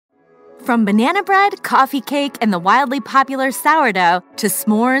From banana bread, coffee cake, and the wildly popular sourdough to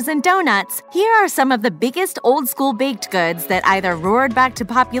s'mores and donuts, here are some of the biggest old-school baked goods that either roared back to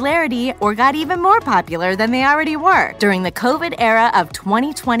popularity or got even more popular than they already were during the COVID era of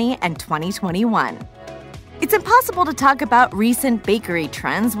 2020 and 2021. It's impossible to talk about recent bakery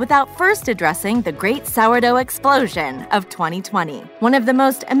trends without first addressing the great sourdough explosion of 2020. One of the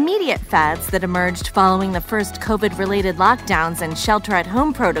most immediate fads that emerged following the first COVID-related lockdowns and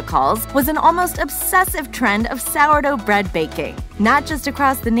shelter-at-home protocols was an almost obsessive trend of sourdough bread baking, not just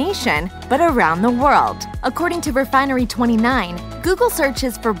across the nation, but around the world. According to Refinery29, Google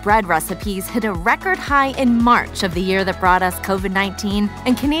searches for bread recipes hit a record high in March of the year that brought us COVID-19,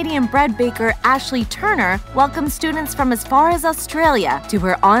 and Canadian bread baker Ashley Turner welcomed students from as far as Australia to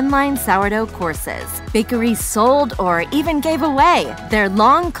her online sourdough courses. Bakeries sold or even gave away their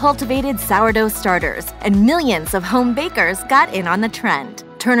long-cultivated sourdough starters, and millions of home bakers got in on the trend.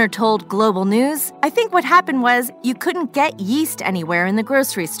 Turner told Global News, "I think what happened was you couldn't get yeast anywhere in the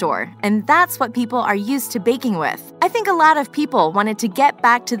grocery store, and that's what people are used to baking with. I think a lot of people wanted to get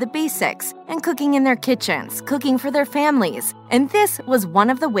back to the basics and cooking in their kitchens, cooking for their families, and this was one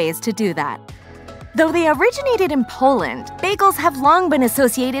of the ways to do that." Though they originated in Poland, bagels have long been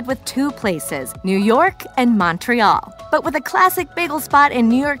associated with two places, New York and Montreal. But with a classic bagel spot in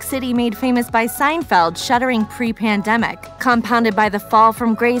New York City made famous by Seinfeld shuttering pre-pandemic, compounded by the fall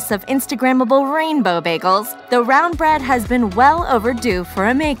from grace of Instagrammable rainbow bagels, the round bread has been well overdue for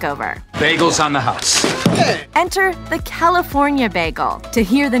a makeover. Bagels on the house. Enter the California bagel. To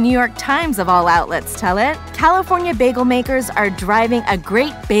hear the New York Times of all outlets tell it, California bagel makers are driving a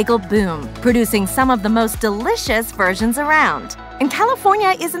great bagel boom, producing some of the most delicious versions around. And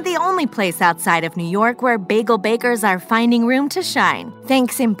California isn't the only place outside of New York where bagel bakers are finding room to shine.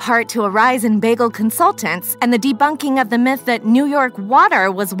 Thanks in part to a rise in bagel consultants and the debunking of the myth that New York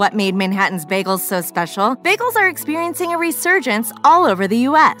water was what made Manhattan's bagels so special, bagels are experiencing a resurgence all over the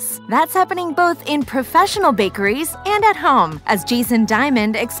U.S. That's happening both in professional bakeries and at home, as Jason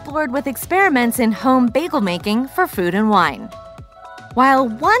Diamond explored with experiments in home bagel making for food and wine. While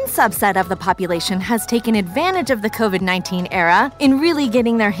one subset of the population has taken advantage of the COVID-19 era in really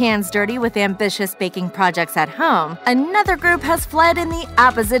getting their hands dirty with ambitious baking projects at home, another group has fled in the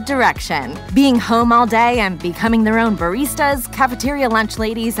opposite direction. Being home all day and becoming their own baristas, cafeteria lunch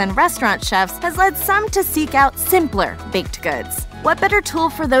ladies, and restaurant chefs has led some to seek out simpler baked goods. What better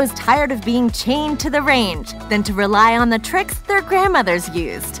tool for those tired of being chained to the range than to rely on the tricks their grandmothers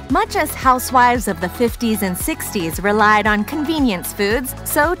used? Much as housewives of the 50s and 60s relied on convenience foods,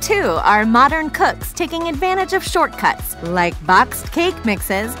 so too are modern cooks taking advantage of shortcuts, like boxed cake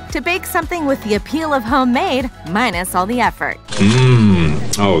mixes, to bake something with the appeal of homemade, minus all the effort.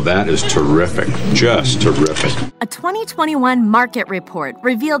 Oh, that is terrific. Just terrific. A 2021 market report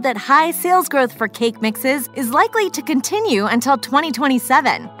revealed that high sales growth for cake mixes is likely to continue until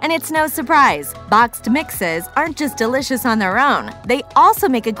 2027. And it's no surprise, boxed mixes aren't just delicious on their own. They also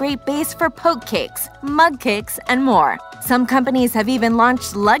make a great base for poke cakes, mug cakes, and more. Some companies have even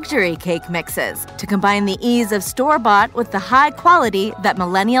launched luxury cake mixes to combine the ease of store-bought with the high quality that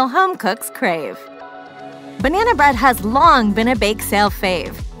millennial home cooks crave. Banana bread has long been a bake sale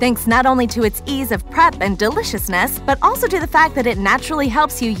fave, thanks not only to its ease of prep and deliciousness, but also to the fact that it naturally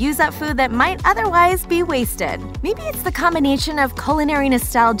helps you use up food that might otherwise be wasted. Maybe it's the combination of culinary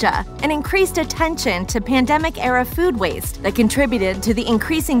nostalgia and increased attention to pandemic-era food waste that contributed to the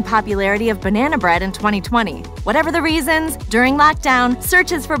increasing popularity of banana bread in 2020. Whatever the reasons, during lockdown,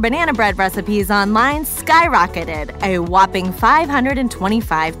 searches for banana bread recipes online skyrocketed a whopping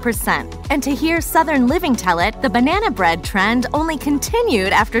 525%. And to hear Southern Living tell it, the banana bread trend only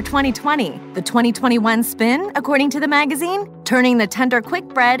continued after 2020. The 2021 spin, according to the magazine, turning the tender quick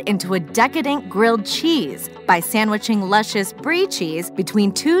bread into a decadent grilled cheese by sandwiching luscious brie cheese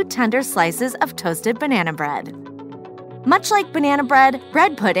between two tender slices of toasted banana bread. Much like banana bread,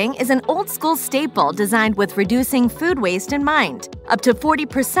 bread pudding is an old-school staple designed with reducing food waste in mind. Up to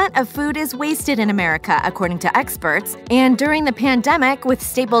 40% of food is wasted in America, according to experts, and during the pandemic, with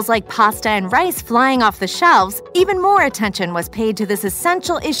staples like pasta and rice flying off the shelves, even more attention was paid to this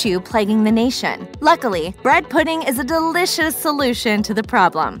essential issue plaguing the nation. Luckily, bread pudding is a delicious solution to the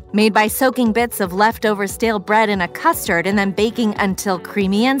problem. Made by soaking bits of leftover stale bread in a custard and then baking until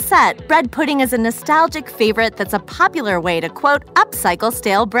creamy and set, bread pudding is a nostalgic favorite that's a popular way to, quote, upcycle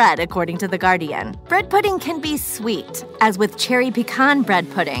stale bread, according to The Guardian. Bread pudding can be sweet, as with cherry pecan bread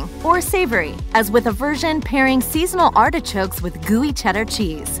pudding, or savory, as with a version pairing seasonal artichokes with gooey cheddar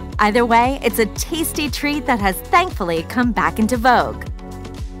cheese. Either way, it's a tasty treat that has thankfully come back into vogue.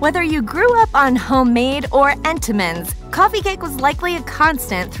 Whether you grew up on homemade or Entenmann's, Coffee cake was likely a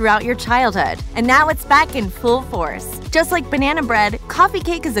constant throughout your childhood, and now it's back in full force. Just like banana bread, coffee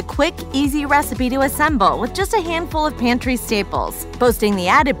cake is a quick, easy recipe to assemble with just a handful of pantry staples, boasting the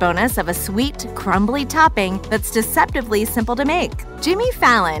added bonus of a sweet, crumbly topping that's deceptively simple to make. Jimmy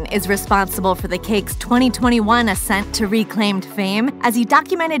Fallon is responsible for the cake's 2021 ascent to reclaimed fame as he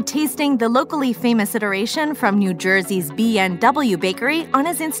documented tasting the locally famous iteration from New Jersey's B&W Bakery on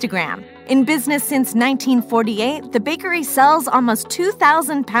his Instagram. In business since 1948, the bakery sells almost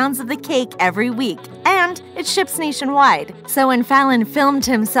 2,000 pounds of the cake every week, and it ships nationwide. So when Fallon filmed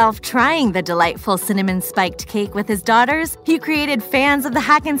himself trying the delightful cinnamon-spiked cake with his daughters, he created fans of the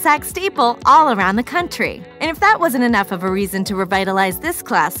Hackensack staple all around the country. And if that wasn't enough of a reason to revitalize this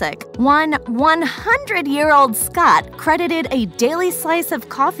classic, one 100-year-old Scot credited a daily slice of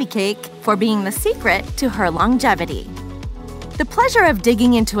coffee cake for being the secret to her longevity. The pleasure of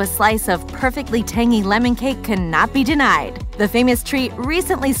digging into a slice of perfectly tangy lemon cake cannot be denied. The famous treat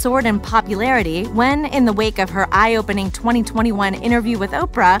recently soared in popularity when, in the wake of her eye-opening 2021 interview with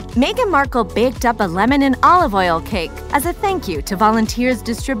Oprah, Meghan Markle baked up a lemon and olive oil cake as a thank you to volunteers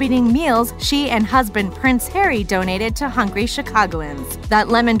distributing meals she and husband Prince Harry donated to hungry Chicagoans. That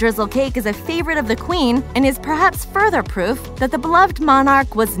lemon drizzle cake is a favorite of the Queen and is perhaps further proof that the beloved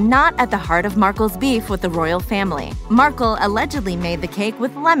monarch was not at the heart of Markle's beef with the royal family. Markle allegedly made the cake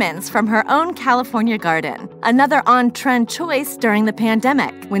with lemons from her own California garden, another on-trend choice during the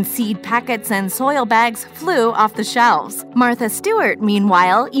pandemic, when seed packets and soil bags flew off the shelves. Martha Stewart,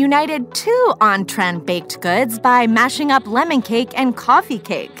 meanwhile, united two on-trend baked goods by mashing up lemon cake and coffee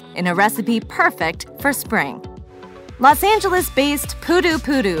cake in a recipe perfect for spring. Los Angeles-based Pudu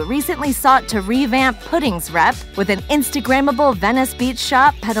Pudu recently sought to revamp pudding's rep with an Instagrammable Venice Beach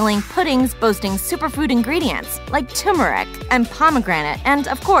shop peddling puddings boasting superfood ingredients like turmeric and pomegranate and,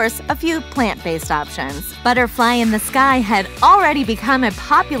 of course, a few plant-based options. Butterfly in the Sky had already become a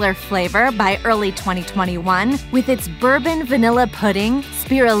popular flavor by early 2021 with its bourbon vanilla pudding,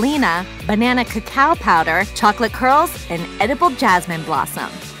 spirulina, banana cacao powder, chocolate curls, and edible jasmine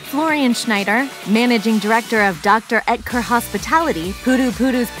blossom. Florian Schneider, managing director of Dr. Edgar Hospitality, Pudu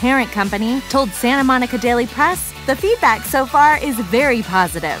Pudu's parent company, told Santa Monica Daily Press, "The feedback so far is very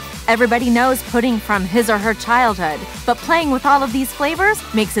positive. Everybody knows pudding from his or her childhood, but playing with all of these flavors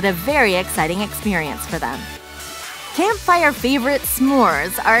makes it a very exciting experience for them." Campfire favorite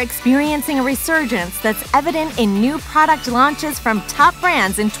s'mores are experiencing a resurgence that's evident in new product launches from top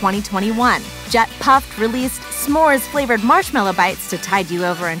brands in 2021. Jet Puffed released s'mores-flavored marshmallow bites to tide you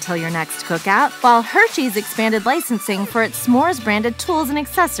over until your next cookout, while Hershey's expanded licensing for its s'mores-branded tools and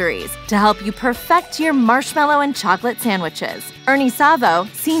accessories to help you perfect your marshmallow and chocolate sandwiches. Ernie Savo,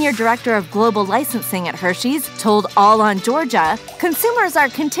 senior director of global licensing at Hershey's, told All on Georgia, "Consumers are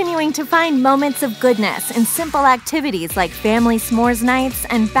continuing to find moments of goodness in simple activities like family s'mores nights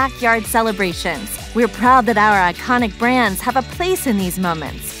and backyard celebrations. We're proud that our iconic brands have a place in these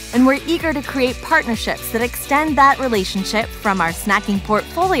moments, and we're eager to create partnerships that extend that relationship from our snacking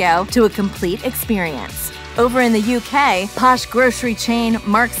portfolio to a complete experience." Over in the UK, posh grocery chain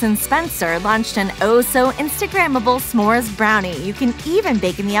Marks & Spencer launched an oh-so-Instagrammable s'mores brownie you can even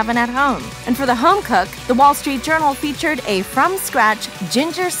bake in the oven at home. And for the home cook, the Wall Street Journal featured a from-scratch,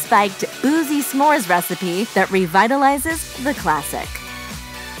 ginger-spiked, boozy s'mores recipe that revitalizes the classic.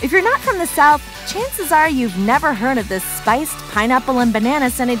 If you're not from the South, chances are you've never heard of this spiced pineapple and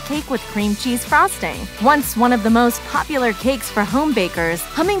banana-scented cake with cream cheese frosting. Once one of the most popular cakes for home bakers,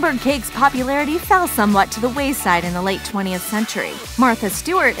 hummingbird cake's popularity fell somewhat to the wayside in the late 20th century. Martha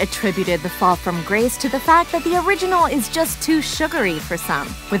Stewart attributed the fall from grace to the fact that the original is just too sugary for some.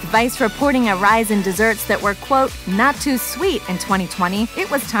 With Vice reporting a rise in desserts that were, quote, not too sweet in 2020,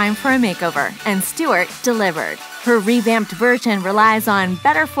 it was time for a makeover, and Stewart delivered. Her revamped version relies on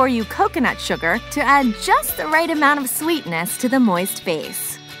better-for-you coconut sugar to add just the right amount of sweetness to the moist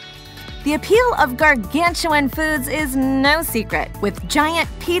base. The appeal of gargantuan foods is no secret, with giant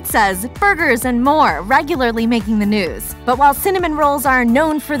pizzas, burgers, and more regularly making the news. But while cinnamon rolls are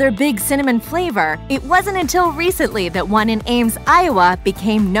known for their big cinnamon flavor, it wasn't until recently that one in Ames, Iowa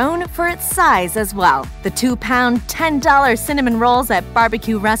became known for its size as well. The 2-pound, $10 cinnamon rolls at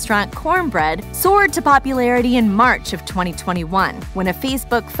barbecue restaurant Cornbread soared to popularity in March of 2021, when a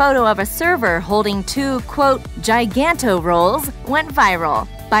Facebook photo of a server holding two, quote, giganto rolls went viral.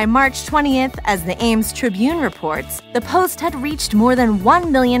 By March 20th, as the Ames Tribune reports, the post had reached more than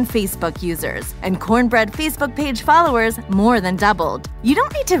 1 million Facebook users, and Cornbread Facebook page followers more than doubled. You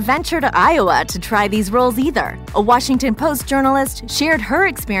don't need to venture to Iowa to try these rolls either. A Washington Post journalist shared her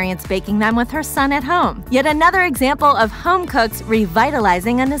experience baking them with her son at home. Yet another example of home cooks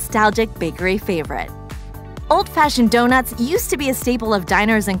revitalizing a nostalgic bakery favorite. Old-fashioned donuts used to be a staple of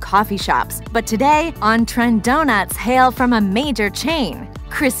diners and coffee shops, but today, on-trend donuts hail from a major chain,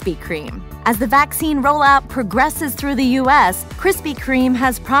 Krispy Kreme. As the vaccine rollout progresses through the U.S., Krispy Kreme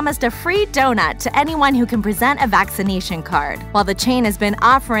has promised a free donut to anyone who can present a vaccination card, while the chain has been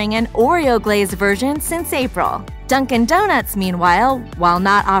offering an Oreo-glazed version since April. Dunkin' Donuts, meanwhile, while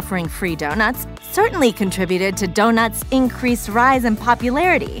not offering free donuts, certainly contributed to donuts' increased rise in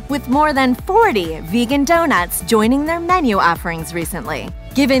popularity, with more than 40 vegan donuts joining their menu offerings recently.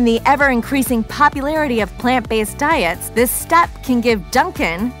 Given the ever-increasing popularity of plant-based diets, this step can give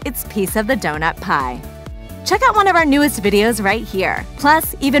Dunkin' its piece of the donut pie. Check out one of our newest videos right here.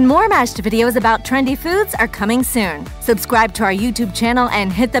 Plus, even more mashed videos about trendy foods are coming soon. Subscribe to our YouTube channel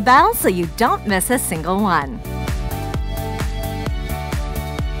and hit the bell so you don't miss a single one.